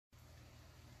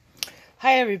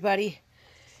Hi everybody,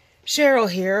 Cheryl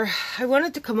here. I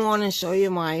wanted to come on and show you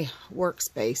my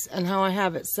workspace and how I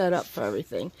have it set up for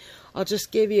everything. I'll just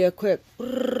give you a quick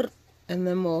and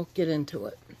then we'll get into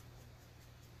it.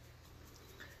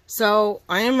 So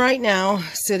I am right now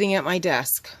sitting at my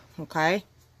desk, okay?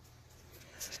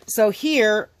 So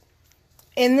here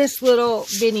in this little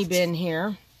binny bin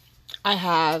here, I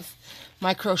have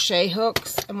my crochet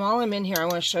hooks, and while I'm in here I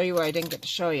want to show you what I didn't get to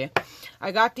show you.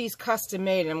 I got these custom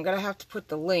made, and I'm going to have to put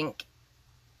the link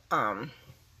to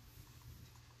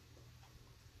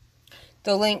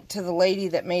the lady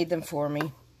that made them for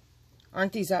me.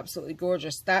 Aren't these absolutely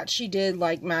gorgeous? That she did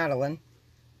like Madeline.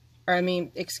 Or I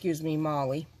mean, excuse me,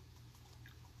 Molly.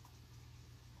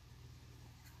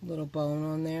 Little bone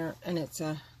on there, and it's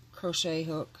a crochet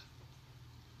hook.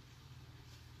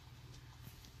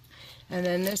 And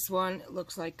then this one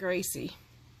looks like Gracie,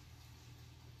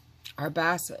 or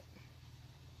Bassett.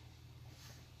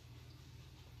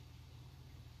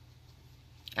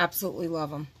 Absolutely love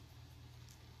them.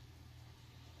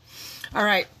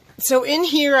 Alright, so in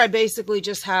here I basically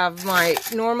just have my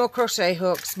normal crochet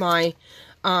hooks, my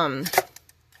hemostats,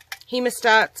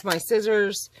 my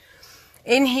scissors.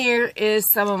 In here is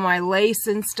some of my lace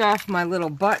and stuff, my little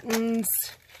buttons,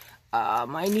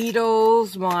 my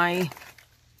needles, my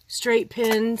straight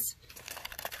pins,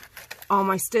 all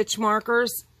my stitch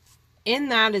markers. In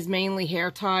that is mainly hair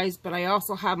ties, but I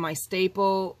also have my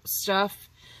staple stuff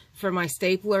for my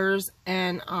staplers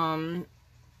and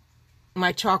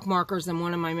my chalk markers and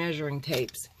one of my measuring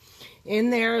tapes. In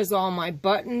there is all my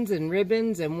buttons and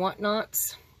ribbons and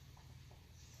whatnots.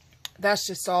 That's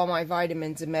just all my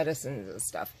vitamins and medicines and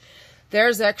stuff.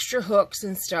 There's extra hooks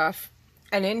and stuff.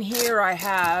 And in here I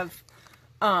have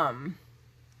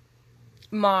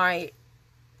my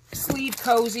sleeve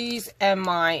cozies and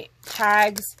my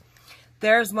tags.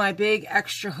 There's my big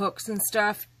extra hooks and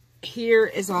stuff. Here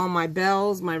is all my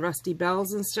bells, my rusty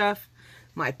bells and stuff,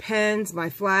 my pens, my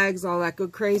flags, all that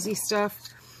good crazy stuff.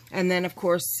 And then of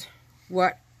course,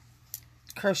 what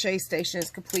crochet station is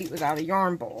complete without a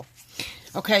yarn bowl.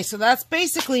 Okay, so that's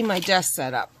basically my desk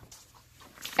setup.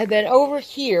 And then over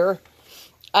here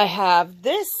I have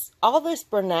this. All this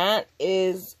Bernat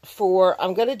is for,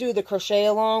 I'm going to do the crochet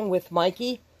along with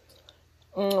Mikey,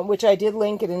 which I did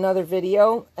link in another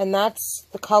video, and that's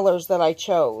the colors that I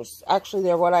chose. Actually,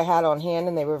 they're what I had on hand,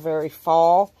 and they were very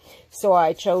fall, so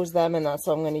I chose them, and that's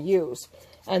what I'm going to use.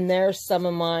 And there's some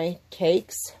of my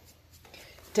cakes.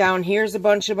 Down here's a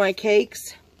bunch of my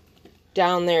cakes.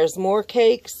 Down there's more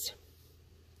cakes.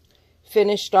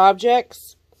 Finished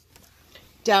objects.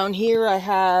 Down here I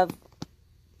have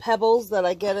pebbles that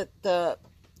I get at the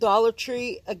Dollar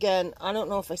Tree. Again, I don't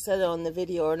know if I said it on the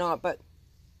video or not, but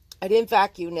I didn't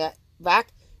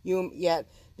vacuum yet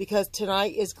because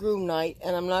tonight is groom night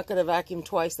and I'm not going to vacuum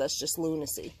twice. That's just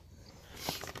lunacy.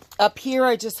 Up here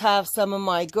I just have some of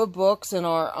my good books and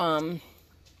our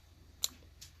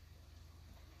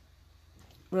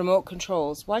remote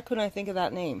controls. Why couldn't I think of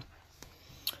that name?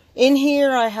 In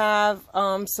here I have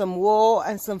some wool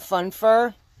and some fun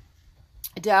fur.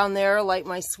 Down there, like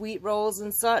my sweet rolls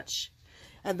and such.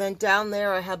 And then down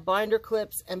there I have binder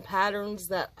clips and patterns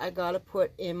that I gotta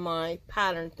put in my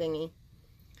pattern thingy.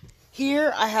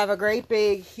 Here I have a great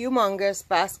big humongous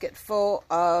basket full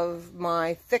of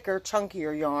my thicker,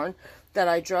 chunkier yarn that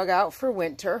I drug out for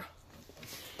winter.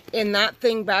 In that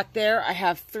thing back there I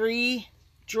have 3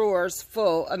 drawers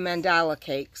full of mandala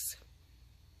cakes.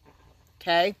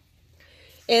 Okay.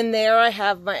 In there I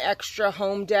have my extra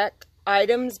home deck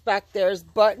items. Back there's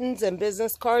buttons and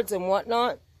business cards and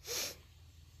whatnot.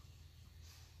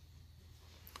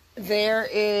 There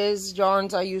is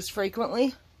yarns I use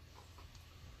frequently.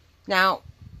 Now,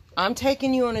 I'm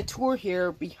taking you on a tour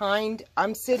here behind.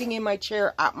 I'm sitting in my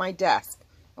chair at my desk.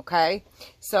 Okay?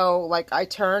 So, like, I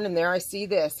turn and there I see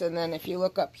this. And then if you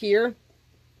look up here,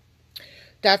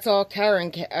 that's all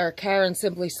Karen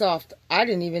Simply Soft. I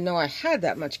didn't even know I had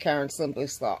that much Karen Simply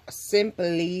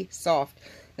Soft.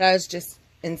 That is just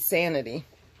insanity.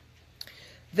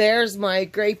 There's my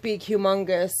great big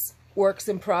humongous works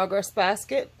in progress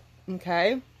basket.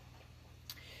 Okay.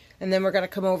 And then we're going to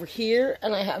come over here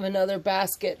and I have another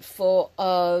basket full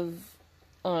of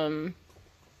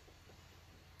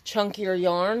chunkier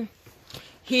yarn.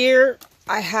 Here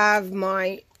I have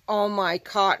all my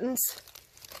cottons.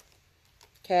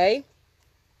 Okay.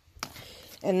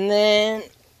 And then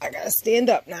I got to stand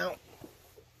up now.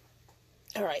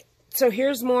 All right. So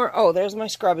here's more. Oh, there's my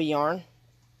scrubby yarn.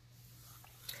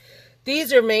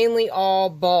 These are mainly all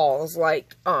balls,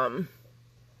 like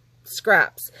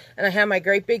scraps. And I have my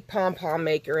great big pom-pom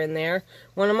maker in there.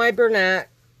 One of my Bernat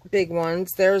big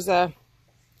ones. There's a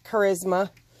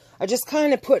Charisma. I just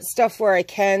kind of put stuff where I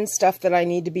can, stuff that I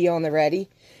need to be on the ready.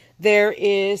 There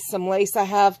is some lace I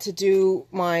have to do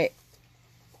my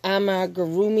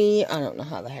amigurumi. I don't know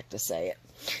how the heck to say it.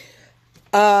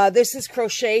 This is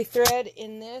crochet thread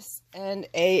in this, and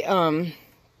a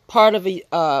part of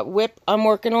a whip I'm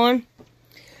working on.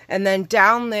 And then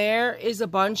down there is a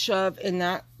bunch of, in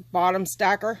that bottom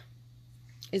stacker,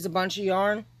 is a bunch of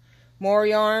yarn. More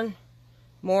yarn.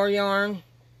 More yarn.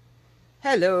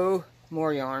 Hello.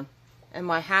 More yarn. And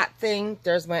my hat thing.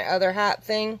 There's my other hat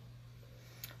thing.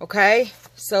 Okay.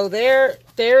 So there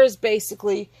is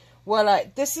basically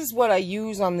what this is what I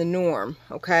use on the norm.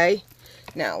 Okay.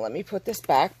 Now let me put this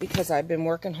back because I've been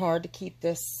working hard to keep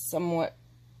this somewhat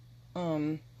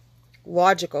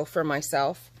logical for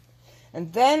myself.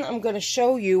 And then I'm going to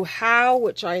show you how,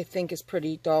 which I think is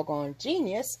pretty doggone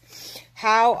genius,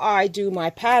 how I do my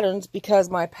patterns, because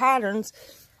my patterns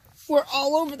were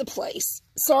all over the place.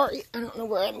 Sorry, I don't know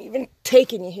where I'm even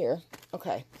taking you here.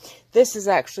 Okay, this is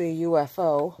actually a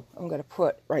UFO. I'm going to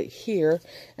put right here,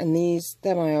 and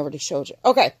them I already showed you.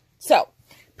 Okay, so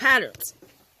patterns.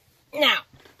 Now,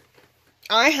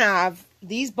 I have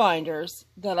these binders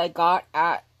that I got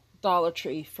at Dollar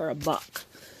Tree for $1.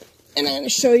 And I'm going to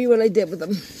show you what I did with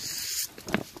them.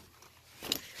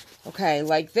 Okay,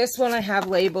 like this one I have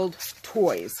labeled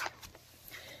toys.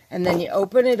 And then you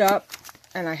open it up,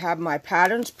 and I have my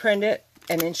patterns printed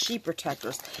and in sheet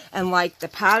protectors. And like the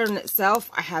pattern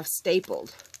itself, I have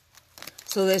stapled.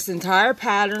 So this entire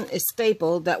pattern is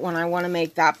stapled, that when I want to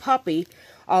make that puppy,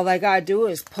 all I got to do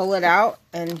is pull it out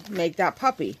and make that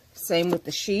puppy. Same with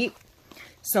the sheet,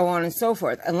 so on and so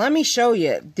forth. And let me show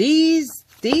you, these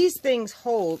things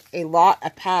hold a lot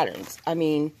of patterns. I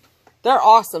mean, they're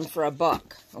awesome for $1,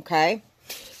 okay?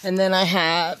 And then I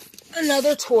have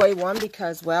another toy one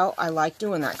because, well, I like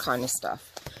doing that kind of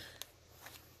stuff.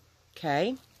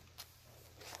 Okay.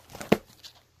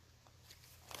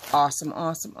 Awesome,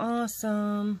 awesome,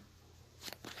 awesome.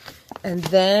 And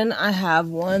then I have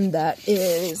one that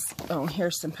is, oh,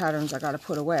 here's some patterns I got to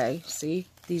put away. See,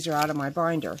 these are out of my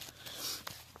binder.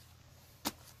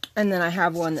 And then I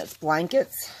have one that's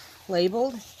blankets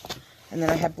labeled. And then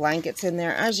I have blankets in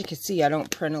there. As you can see, I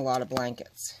don't print a lot of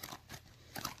blankets.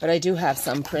 But I do have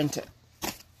some printed.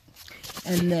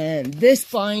 And then this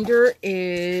binder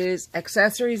is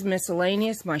accessories,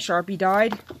 miscellaneous. My Sharpie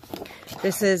died.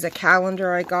 This is a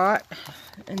calendar I got.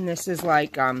 And this is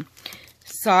like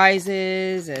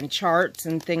sizes and charts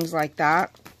and things like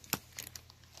that.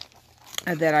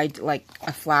 That I like,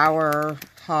 a flower,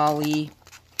 holly,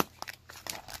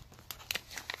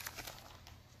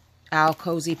 owl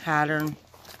cozy pattern.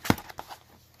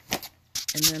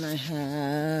 And then I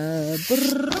have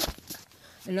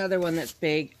another one that's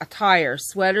big, attire,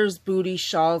 sweaters, booties,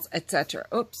 shawls, etc.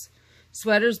 Oops,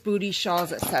 sweaters, booties,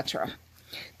 shawls, etc.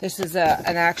 This is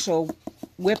an actual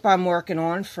whip I'm working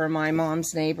on for my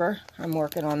mom's neighbor. I'm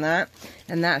working on that,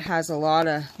 and that has a lot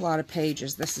of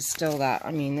pages. This is still that.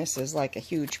 I mean, this is like a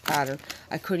huge pattern.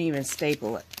 I couldn't even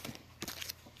staple it.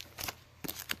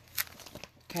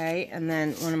 Okay, and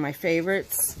then one of my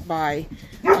favorites by,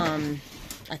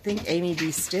 I think Amy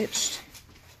B. Stitched.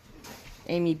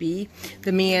 Amy B.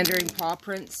 The Meandering Paw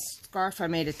Prints scarf. I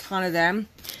made a ton of them.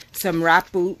 Some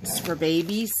wrap boots for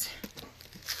babies.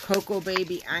 Cocoa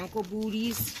Baby ankle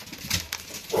booties.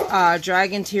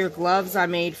 Dragon Tear gloves I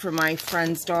made for my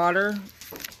friend's daughter.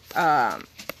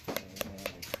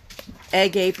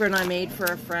 Egg apron I made for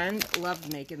a friend.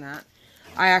 Loved making that.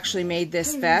 I actually made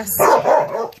this vest.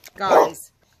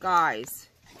 Guys.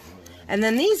 And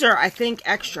then these are, I think,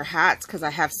 extra hats because I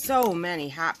have so many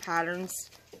hat patterns.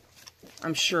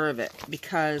 I'm sure of it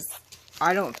because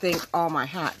I don't think all my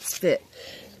hats fit.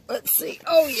 Let's see.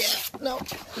 Oh, yeah. No,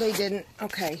 they didn't.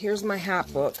 Okay, here's my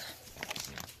hat book.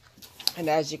 And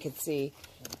as you can see,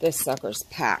 this sucker's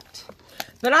packed.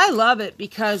 But I love it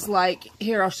because, like,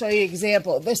 here, I'll show you an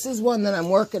example. This is one that I'm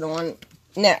working on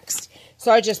next.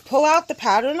 So I just pull out the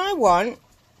pattern I want.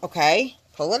 Okay,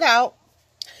 pull it out.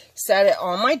 Set it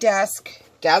on my desk.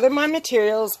 Gather my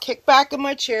materials. Kick back in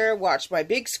my chair. Watch my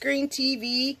big screen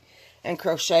TV. And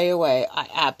crochet away.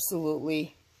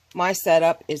 My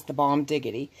setup is the bomb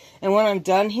diggity. And when I'm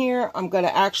done here, I'm going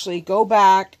to actually go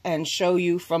back and show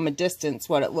you from a distance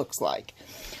what it looks like.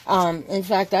 In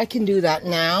fact, I can do that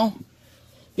now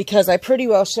because I pretty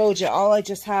well showed you. All I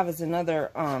just have is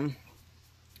another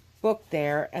book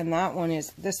there, and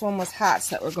this one was hats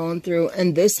that we're going through,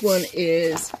 and this one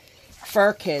is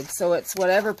fur kids. So it's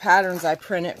whatever patterns I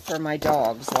printed for my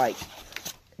dogs, like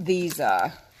these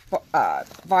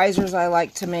visors I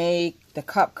like to make, the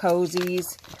cup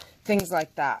cozies, things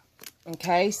like that.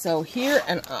 Okay, so here,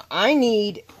 and I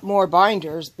need more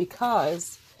binders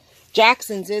because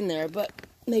Jackson's in there, but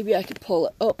maybe I could pull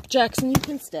it. Oh, Jackson, you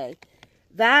can stay.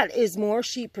 That is more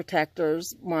sheet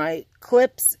protectors, my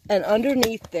clips, and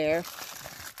underneath there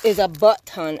is a butt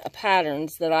ton of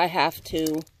patterns that I have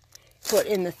to put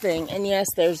in the thing. And yes,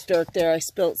 there's dirt there. I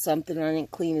spilt something and I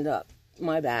didn't clean it up.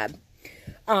 My bad.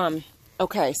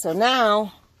 Okay, so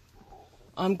now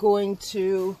I'm going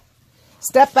to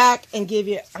step back and give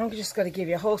you, I'm just going to give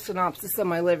you a whole synopsis of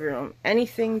my living room.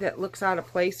 Anything that looks out of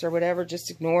place or whatever, just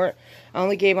ignore it. I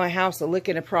only gave my house a lick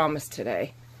and a promise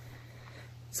today.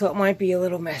 So it might be a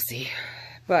little messy.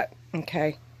 But,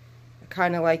 okay. I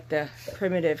kind of like the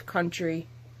primitive country.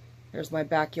 There's my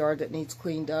backyard that needs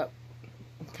cleaned up.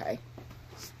 Okay.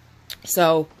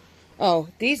 So, oh,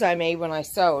 these I made when I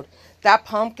sewed. That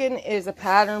pumpkin is a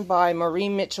pattern by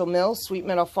Maureen Mitchell Mills, Sweet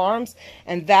Meadow Farms.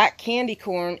 And that candy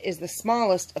corn is the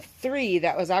smallest of 3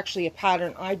 that was actually a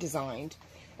pattern I designed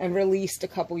and released a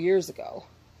couple years ago.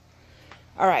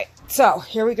 Alright, so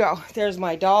here we go. There's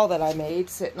my doll that I made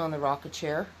sitting on the rocket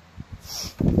chair.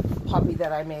 Puppy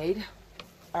that I made.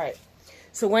 Alright,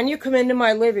 so when you come into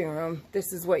my living room,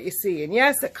 this is what you see. And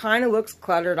yes, it kind of looks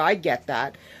cluttered. I get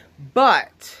that.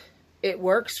 But it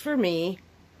works for me.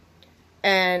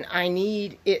 And I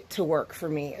need it to work for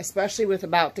me, especially with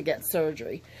about to get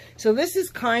surgery. So this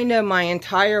is kind of my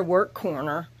entire work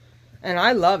corner, and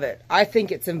I love it. I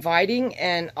think it's inviting,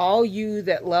 and all you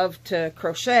that love to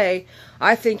crochet,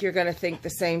 I think you're going to think the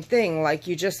same thing. Like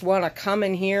you just want to come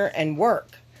in here and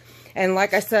work. And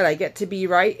like I said, I get to be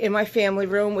right in my family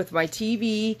room with my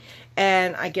TV,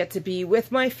 and I get to be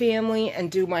with my family and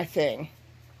do my thing.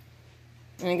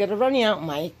 And I'm going to run you out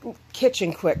my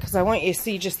kitchen quick because I want you to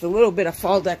see just a little bit of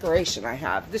fall decoration I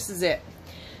have. This is it.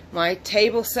 My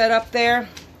table set up there.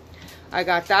 I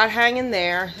got that hanging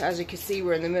there. As you can see,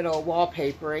 we're in the middle of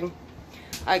wallpapering.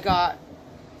 I got,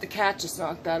 the cat just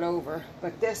knocked that over.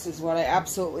 But this is what I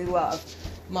absolutely love.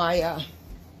 My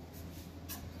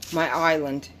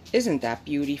island. Isn't that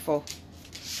beautiful?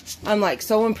 I'm like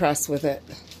so impressed with it.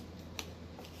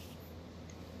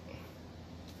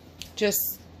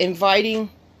 Just inviting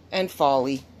and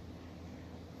folly.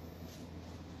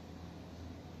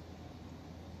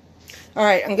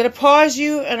 Alright, I'm going to pause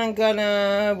you and I'm going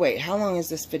to... Wait, how long is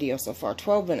this video so far?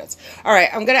 12 minutes. Alright,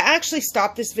 I'm going to actually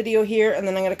stop this video here and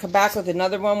then I'm going to come back with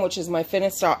another one, which is my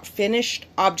finished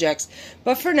objects.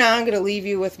 But for now, I'm going to leave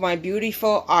you with my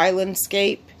beautiful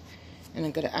islandscape. And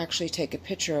I'm going to actually take a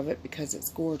picture of it because it's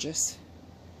gorgeous.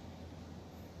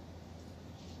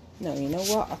 No, you know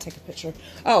what? I'll take a picture.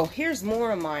 Oh, here's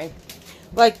more of mine.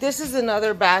 Like, this is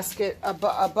another basket, a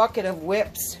bucket of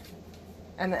whips.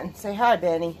 And then, say hi,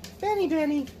 Benny. Benny,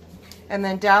 Benny. And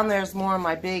then down there's more of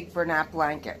my big Bernat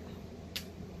blanket.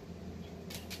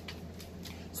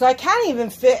 So I can't even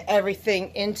fit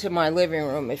everything into my living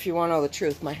room, if you want to know the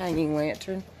truth. My hanging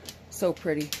lantern. So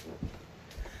pretty.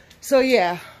 So,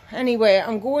 yeah. Anyway,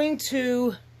 I'm going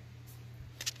to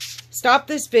stop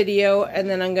this video, and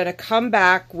then I'm going to come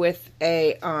back with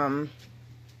a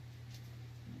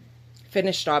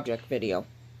finished object video.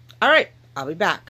 Alright, I'll be back.